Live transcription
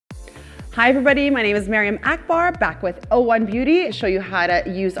Hi everybody, my name is Mariam Akbar, back with o1beauty to show you how to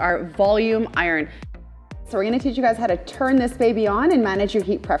use our volume iron. So we're gonna teach you guys how to turn this baby on and manage your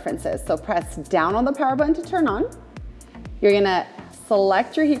heat preferences. So press down on the power button to turn on. You're gonna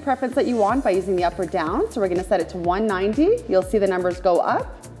select your heat preference that you want by using the up or down. So we're gonna set it to 190. You'll see the numbers go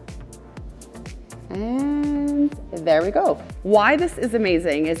up. And there we go. Why this is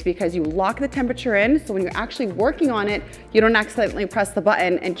amazing is because you lock the temperature in, so when you're actually working on it, you don't accidentally press the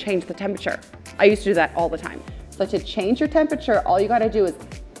button and change the temperature. I used to do that all the time. So to change your temperature, all you gotta do is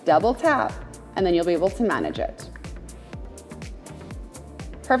double tap, and then you'll be able to manage it.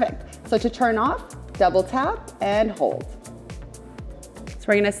 Perfect. So to turn off, double tap and hold. So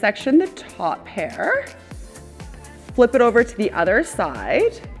we're gonna section the top hair, flip it over to the other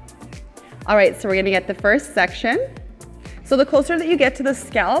side. All right, so we're gonna get the first section. So the closer that you get to the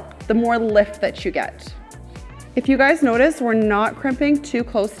scalp, the more lift that you get. If you guys notice, we're not crimping too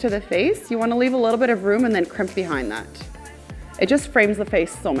close to the face. You wanna leave a little bit of room and then crimp behind that. It just frames the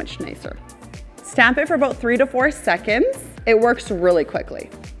face so much nicer. Stamp it for about 3 to 4 seconds. It works really quickly.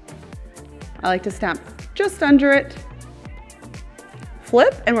 I like to stamp just under it.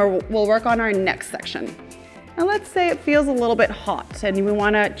 Flip, and we'll work on our next section. Now let's say it feels a little bit hot and we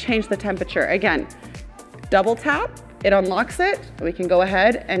want to change the temperature. Again, double tap, it unlocks it, and we can go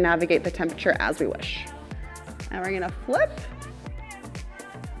ahead and navigate the temperature as we wish. And we're gonna flip,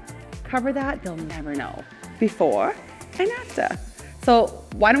 cover that, they'll never know, before and after. So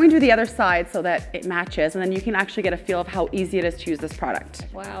why don't we do the other side so that it matches, and then you can actually get a feel of how easy it is to use this product.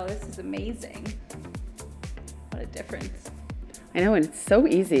 Wow, this is amazing. What a difference. I know, and it's so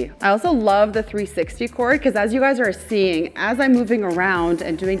easy. I also love the 360 cord because as you guys are seeing, as I'm moving around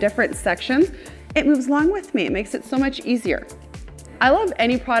and doing different sections, it moves along with me. It makes it so much easier. I love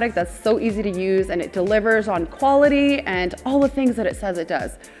any product that's so easy to use and it delivers on quality and all the things that it says it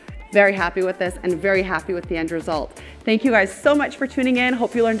does. Very happy with this and very happy with the end result. Thank you guys so much for tuning in.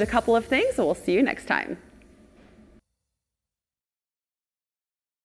 Hope you learned a couple of things, and we'll see you next time.